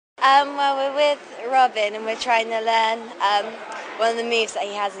Well, we're with Robin and we're trying to learn one of the moves that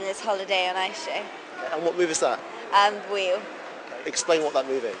he has in his holiday on ice show. And what move is that? Wheel. Explain what that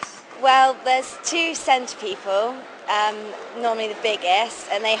move is. Well, there's two centre people, normally the biggest,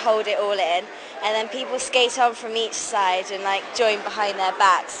 and they hold it all in. And then people skate on from each side and join behind their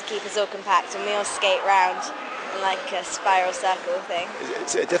backs to keep us all compact, and we all skate round in like a spiral circle thing.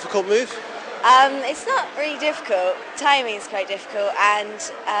 Is it a difficult move? It's not really difficult. Timing is quite difficult,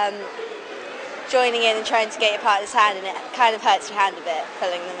 and joining in and trying to get your partner's hand, and it kind of hurts your hand a bit,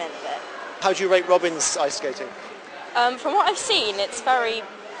 pulling them in a bit. How do you rate Robin's ice skating? From what I've seen, it's very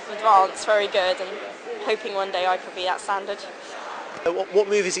advanced, very good, and hoping one day I could be that standard. What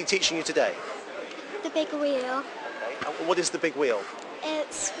move is he teaching you today? The big wheel. Okay. And what is the big wheel?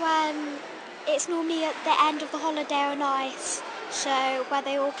 It's normally at the end of the holiday on ice, so where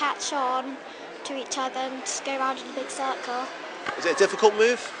they all catch on to each other and just go around in a big circle. Is it a difficult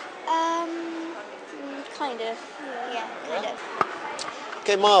move? Kind of. Yeah, kind of.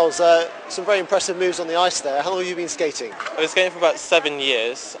 Okay, Miles, some very impressive moves on the ice there. How long have you been skating? I've been skating for about 7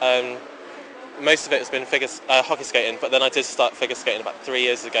 years. Most of it has been hockey skating, but then I did start figure skating about 3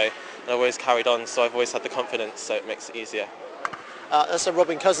 years ago, and I've always carried on, so I've always had the confidence, so it makes it easier. So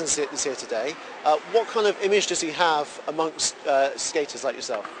Robin Cousins is here today. What kind of image does he have amongst skaters like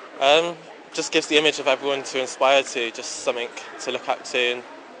yourself? Just gives the image of everyone to inspire to, just something to look up to and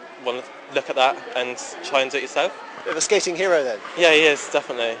want to look at that and try and do it yourself. Bit of a skating hero then? Yeah, he is,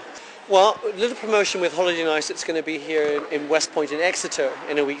 definitely. Well, a little promotion with Holiday on Ice that's going to be here in West Point in Exeter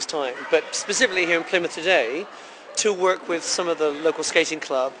in a week's time, but specifically here in Plymouth today to work with some of the local skating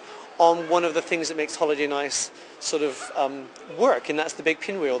club on one of the things that makes Holiday on Ice sort of work, and that's the big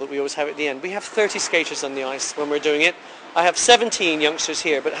pinwheel that we always have at the end. We have 30 skaters on the ice when we're doing it. I have 17 youngsters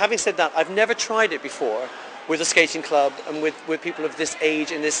here, but having said that, I've never tried it before with a skating club and with people of this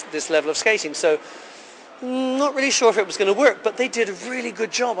age and this level of skating. So not really sure if it was going to work, but they did a really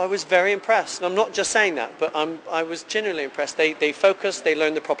good job. I was very impressed. And I'm not just saying that, but I was genuinely impressed. They focused, they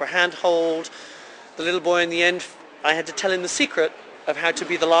learned the proper hand hold. The little boy in the end, I had to tell him the secret of how to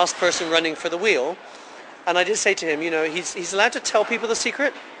be the last person running for the wheel. And I did say to him, you know, he's allowed to tell people the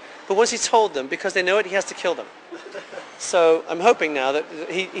secret, but once he's told them, because they know it, he has to kill them. So I'm hoping now that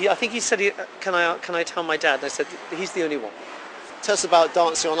I think he said, can I tell my dad? And I said, he's the only one. Tell us about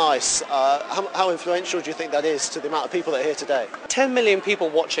dancing on ice. How influential do you think that is to the amount of people that are here today? 10 million people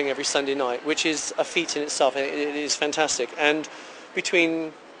watching every Sunday night, which is a feat in itself. It is fantastic. And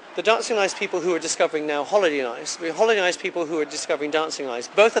between the dancing on ice people who are discovering now Holiday on Ice, the Holiday on Ice people who are discovering dancing on ice,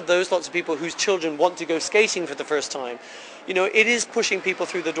 both of those lots of people whose children want to go skating for the first time, you know, it is pushing people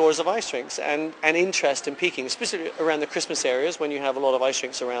through the doors of ice rinks and interest in peaking, especially around the Christmas areas when you have a lot of ice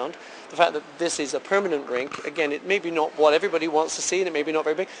rinks around. The fact that this is a permanent rink, again, it may be not what everybody wants to see and it may be not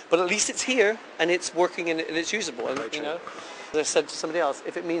very big, but at least it's here and it's working and it's usable. And, you know, as I said to somebody else,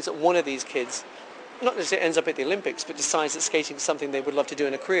 if it means that one of these kids not necessarily ends up at the Olympics, but decides that skating is something they would love to do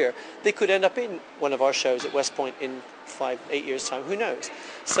in a career, they could end up in one of our shows at West Point in 5-8 years' time. Who knows?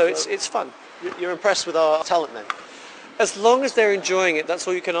 So it's fun. You're impressed with our talent then? As long as they're enjoying it, that's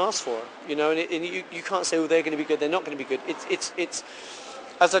all you can ask for. You know, and you can't say, oh, they're going to be good, they're not going to be good. It's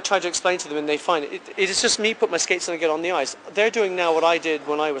as I try to explain to them and they find it is just me put my skates on and get on the ice. They're doing now what I did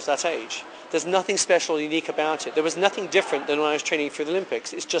when I was that age. There's nothing special or unique about it. There was nothing different than when I was training for the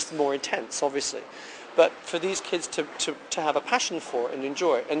Olympics. It's just more intense, obviously. But for these kids to have a passion for it and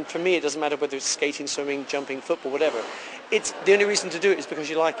enjoy it, and for me it doesn't matter whether it's skating, swimming, jumping, football, whatever, it's the only reason to do it is because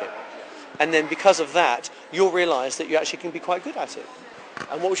you like it. And then because of that, you'll realise that you actually can be quite good at it.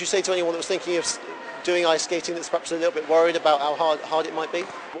 And what would you say to anyone that was thinking of doing ice skating that's perhaps a little bit worried about how hard it might be?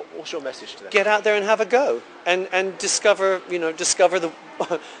 What's your message to them? Get out there and have a go, and discover the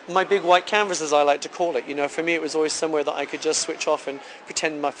my big white canvas, as I like to call it. You know, for me it was always somewhere that I could just switch off and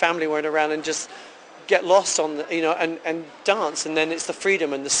pretend my family weren't around and just get lost on the, you know, and dance, and then it's the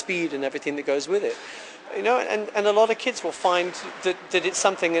freedom and the speed and everything that goes with it. You know, and a lot of kids will find that it's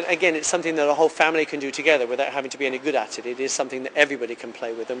something, and again, it's something that a whole family can do together without having to be any good at it. It is something that everybody can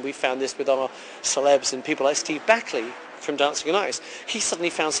play with, and we found this with our celebs and people like Steve Backley from Dancing on Ice. He suddenly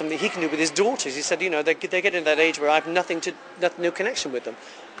found something he can do with his daughters. He said, you know, they're getting to that age where I have no connection with them.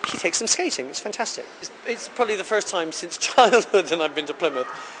 He takes them skating. It's fantastic. It's probably the first time since childhood that I've been to Plymouth.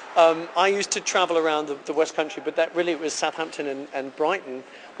 I used to travel around the West Country, but that really was Southampton and Brighton,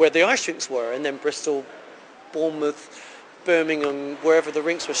 where the ice rinks were, and then Bristol, Bournemouth, Birmingham, wherever the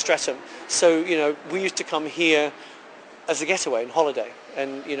rinks were, Streatham. So, you know, we used to come here as a getaway and holiday,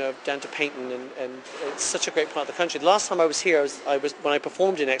 and, you know, down to Paignton, and it's such a great part of the country. The last time I was here, when I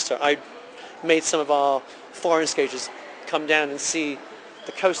performed in Exeter, I made some of our foreign skaters come down and see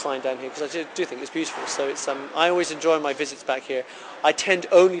the coastline down here, because I do think it's beautiful. So it's I always enjoy my visits back here. I tend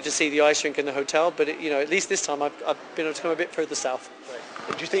only to see the ice rink in the hotel, but at least this time I've been able to come a bit further south.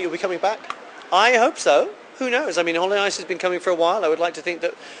 Do you think you'll be coming back? I hope so. Who knows? I mean, Holiday Ice has been coming for a while. I would like to think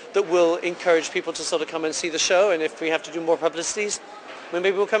that we'll encourage people to sort of come and see the show, and if we have to do more publicities, then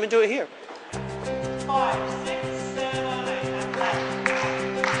maybe we'll come and do it here. 5,